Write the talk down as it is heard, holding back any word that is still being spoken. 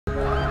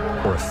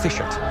or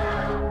efficient.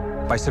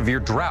 By severe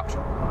drought,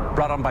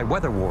 brought on by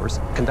weather wars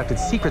conducted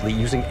secretly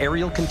using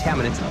aerial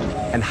contaminants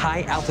and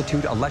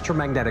high-altitude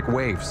electromagnetic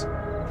waves.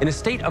 In a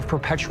state of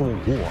perpetual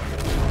war,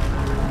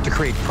 to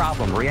create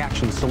problem,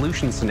 reaction,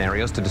 solution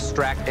scenarios to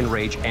distract,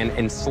 enrage, and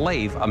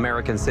enslave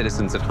American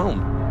citizens at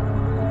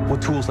home,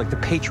 with tools like the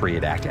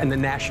Patriot Act and the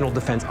National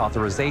Defense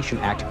Authorization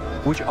Act,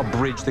 which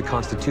abridge the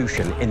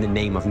Constitution in the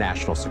name of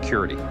national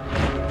security.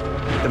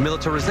 The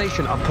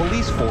militarization of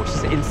police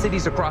forces in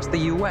cities across the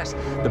U.S.,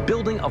 the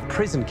building of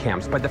prison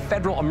camps by the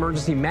Federal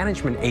Emergency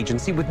Management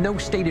Agency with no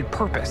stated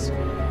purpose,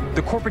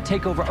 the corporate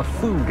takeover of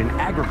food and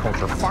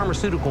agriculture,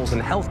 pharmaceuticals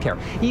and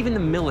healthcare, even the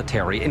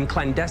military in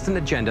clandestine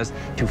agendas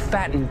to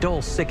fatten,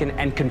 dull, sicken,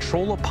 and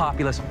control a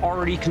populace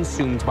already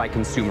consumed by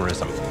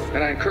consumerism.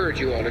 And I encourage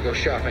you all to go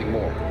shopping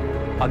more.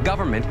 A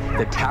government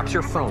that taps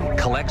your phone,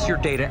 collects your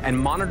data, and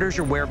monitors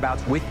your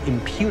whereabouts with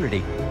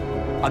impunity.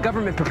 A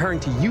government preparing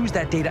to use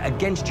that data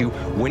against you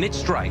when it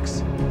strikes,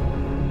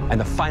 and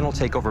the final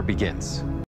takeover begins.